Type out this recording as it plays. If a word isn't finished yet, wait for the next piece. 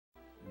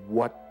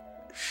what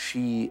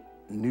she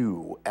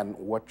knew and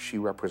what she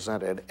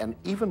represented, and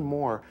even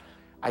more,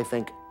 I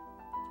think,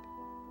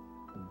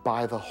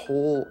 by the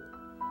whole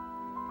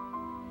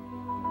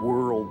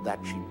world that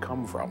she'd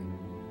come from.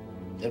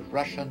 The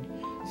Russian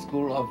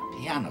school of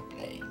piano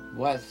playing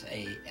was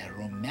a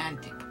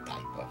romantic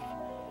type of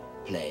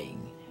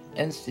playing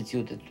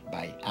instituted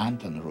by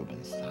Anton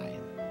Rubinstein,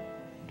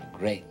 the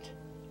great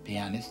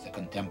pianist, a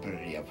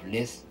contemporary of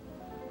Liszt.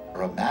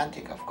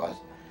 Romantic, of course,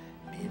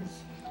 means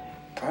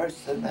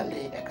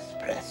personally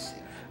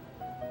expressive,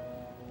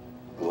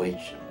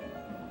 which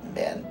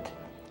meant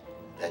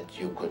that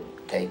you could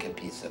take a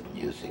piece of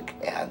music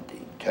and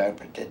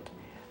interpret it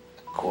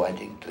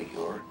according to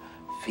your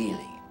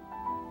feeling.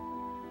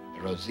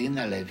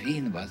 Rosina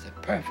Lhevinne was a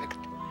perfect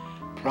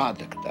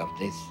product of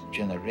this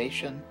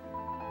generation.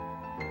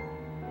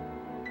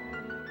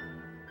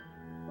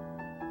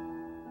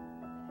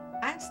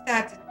 I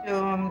started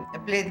to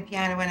play the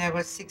piano when I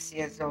was 6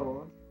 years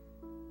old,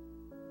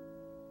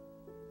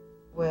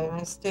 where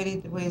I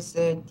studied with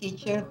a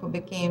teacher who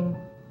became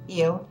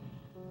ill,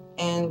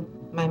 and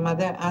my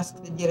mother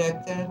asked the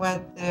director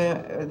what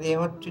they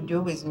ought to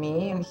do with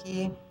me, and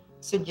he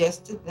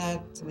suggested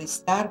that the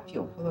star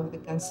pupil of the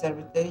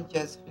conservatory,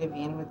 Joseph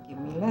Levine, would give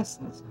me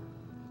lessons.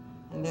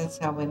 And that's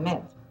how we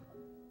met.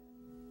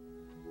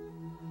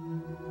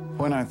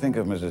 When I think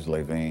of Mrs.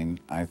 Levine,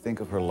 I think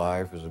of her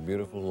life as a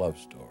beautiful love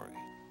story.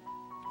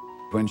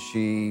 When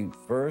she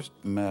first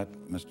met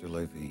Mr.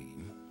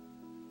 Levine,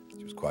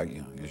 she was quite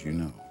young, as you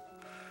know,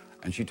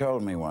 and she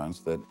told me once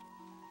that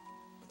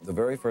the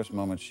very first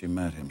moment she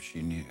met him,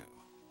 she knew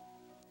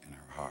in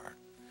her heart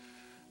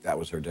that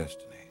was her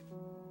destiny.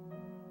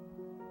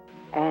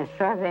 And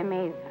so they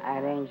made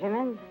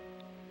arrangements,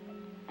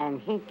 and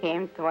he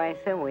came twice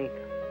a week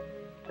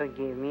to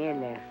give me a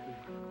lesson.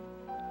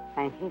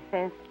 And he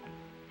said,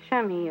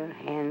 "Show me your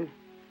hand.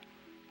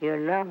 You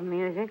love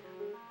music?"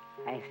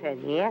 I said,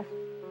 "Yes."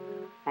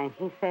 And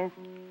he said,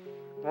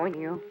 "Would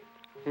you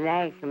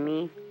like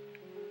me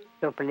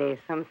to play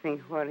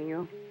something for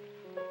you?"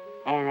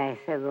 And I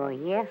said, "Oh,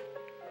 yes,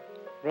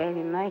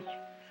 very much."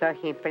 So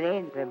he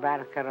played the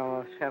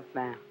Barcarolle of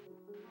Chopin.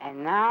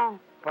 And now,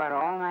 for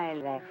all my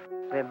life,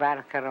 the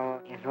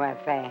Barcarolle is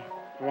what I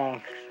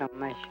like so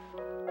much.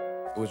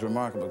 It was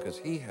remarkable because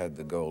he had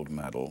the gold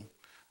medal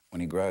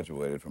when he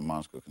graduated from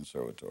Moscow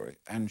Conservatory,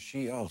 and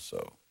she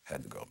also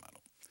had the gold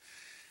medal.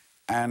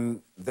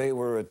 And they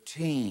were a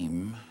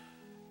team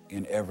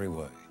in every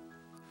way,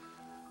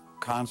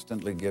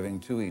 constantly giving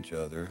to each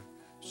other,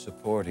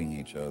 supporting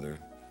each other,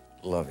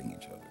 loving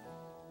each other.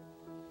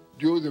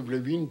 Joseph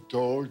Levine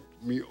taught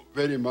me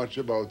very much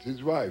about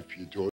his wife. He taught